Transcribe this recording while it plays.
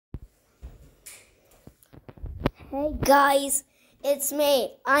Hey guys, it's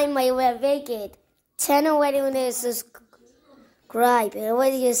me. I'm my Wicked. Tell me what you want to subscribe. And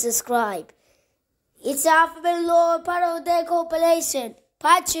what you subscribe? It's Alphabet Lord Parody Compilation.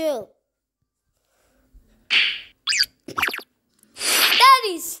 Part 2. That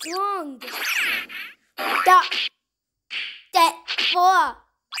is strong. That 4.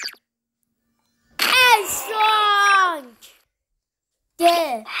 And strong.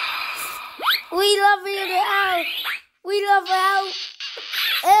 Yeah. We love you out. We love out.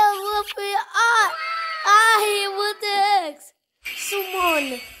 And love you out. I with the X.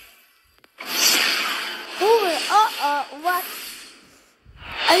 Someone. What?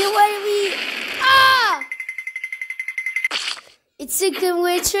 Are you ready? It's chicken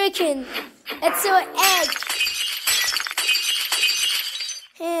with chicken. It's an egg.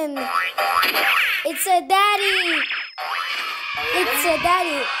 And it's a daddy. It's a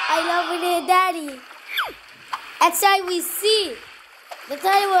daddy. I love it, daddy. Outside we see the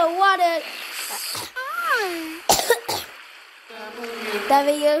tiny of water.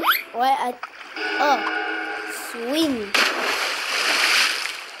 W. What? Oh, swim.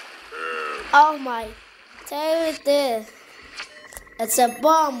 Oh my! Tell it there. It's a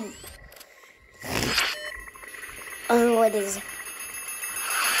bomb. Oh, what is it?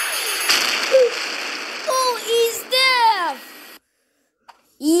 Oh, he's there.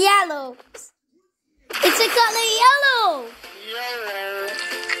 Yellow. It's a color yellow.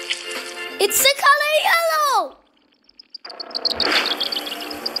 It's a color yellow.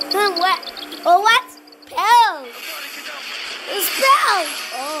 What? Oh, what? Pale. It's pale.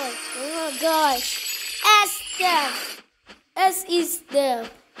 Oh my gosh. S there. S is there.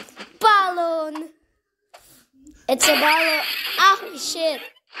 Balloon. It's a balloon. Oh shit.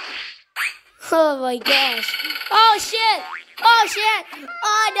 Oh my gosh. Oh shit. Oh shit!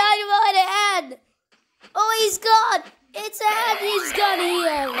 Oh, not even the head! Oh, he's gone! It's a head, he's gone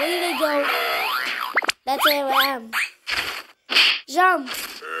here! Where did he go? That's where I am. Jump!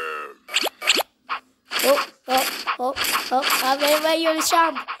 Oh, where you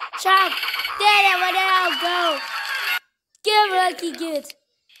jump? Jump! There, where the hell go? Give lucky good.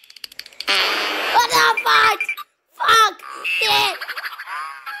 What the fuck? Fuck! Dead!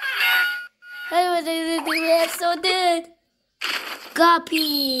 I'm so dead!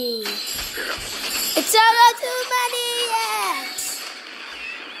 Copy. It's not too many eggs.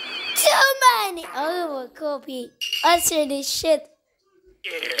 Too many. Oh, copy. Answer this shit.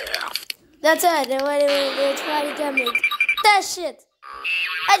 Yeah. That's it. They're trying to get me. That shit.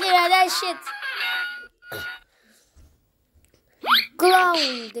 I did that shit.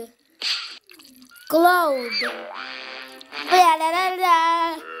 Cloud. Cloud. Blah, blah, blah,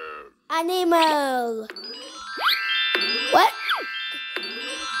 blah. Animal. What?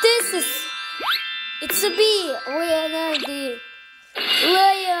 It's a bee.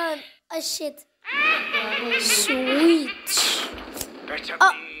 Lion. Oh shit. Sweet.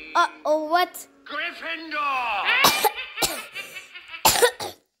 Oh, what? Gryffindor.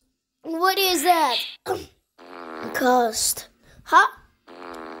 What is that? Cost. Huh?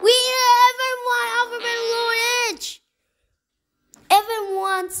 We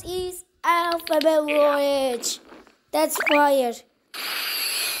everyone is alphabet language. That's fire.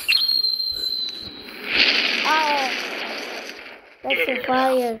 That's a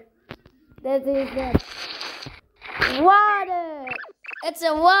fire. That is that. Water. It's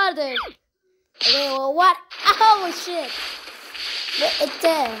a water. Okay, well, what? Oh shit. It's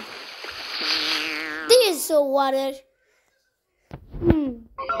there. This is a water.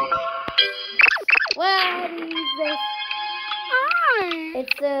 What is this?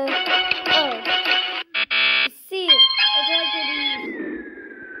 It's a sea.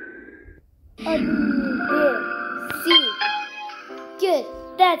 See. Good.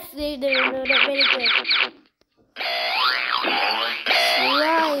 That's very good.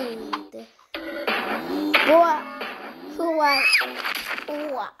 Slide. Boy.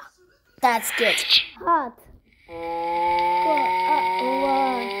 That's good. Hot.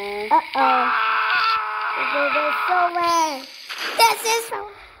 This is so bad. This is so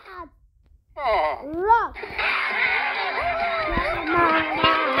hot. Rock.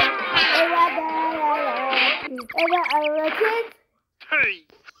 Hey.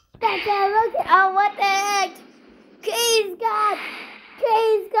 That's a rocket. Oh, what the heck? Key's got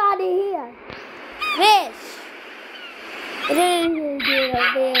here. Fish.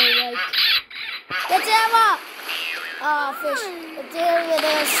 That's it. Oh, fish.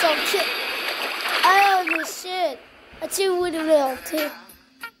 They're so cute. Oh, shit. That's you with a real too.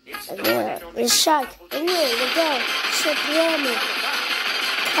 The shark. The wheel. The girl. Ship.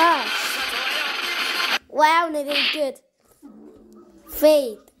 Gosh. Wow, that is good.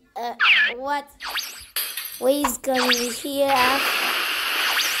 Fate. What? What is coming here?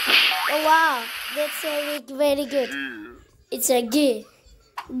 Oh wow, that's very good. It's a G.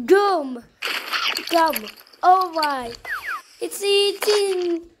 Gum. Gum. Oh my. It's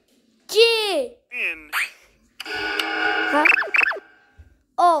eating G. In. Huh?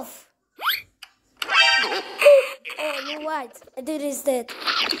 Off. Oh, what? I do that.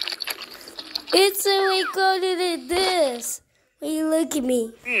 It's a we call it this. When you look at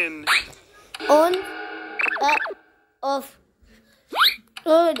me. In. On. Off.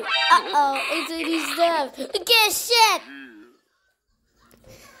 On. It's a stuff. Okay, shit.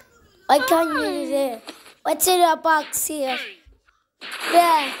 I can't get it there. What's in the box here?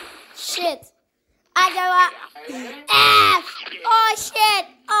 There. Shit. I don't want. F. Oh shit.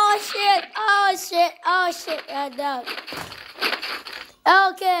 Oh shit. Oh shit. Oh shit. Oh no.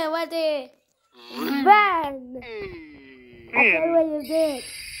 Okay, what is van? Okay, what is it?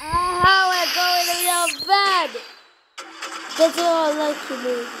 How am I going to your van? That's all lucky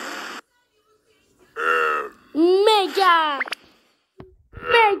me. Mega.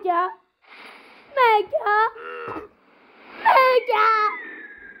 Mega. Mega. Mega.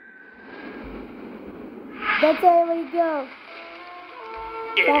 That's how we go.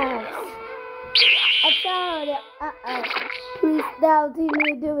 Fast. I found it. Please, now do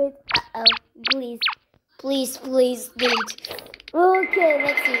you do it? Please. Please, please, don't. Okay,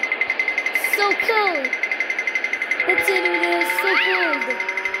 let's see. So cold. Let's see, it is so cold.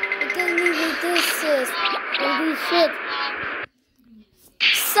 I can't believe this is. Holy shit.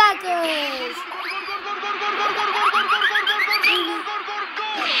 Suckers.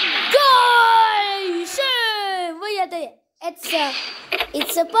 Goal! Shit! What are you doing?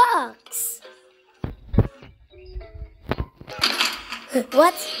 It's a box.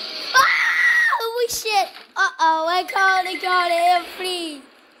 What? Ah! Holy shit! I got it free.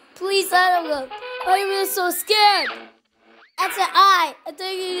 Please, I don't know. I'm so scared. That's an eye. I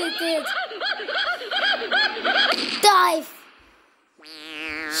think you did. Dive.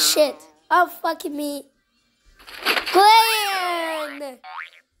 Shit. Oh, fucking me. Plan.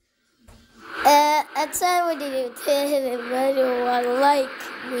 That's what you tell him. I don't want to like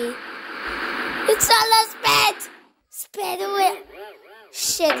me. It's not a spit. Spit away.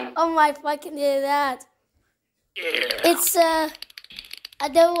 Shit. Oh my fucking did that. It's I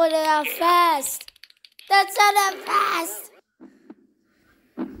don't want to have fast. That's not that fast.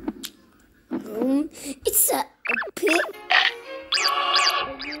 It's a pig.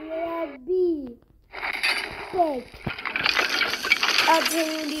 B. Pig. I'll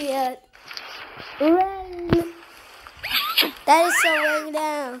tell you that. Rain. That is so rain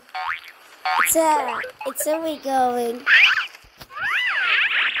now. It's a we going.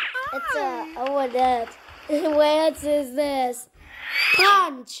 It's I want that. What else is this?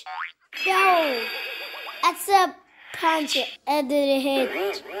 Punch. No. That's a punch and then it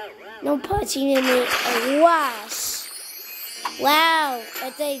hit. No punching in it. Wash. Wow.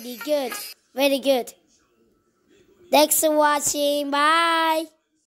 That's really good. Very good. Thanks for watching. Bye.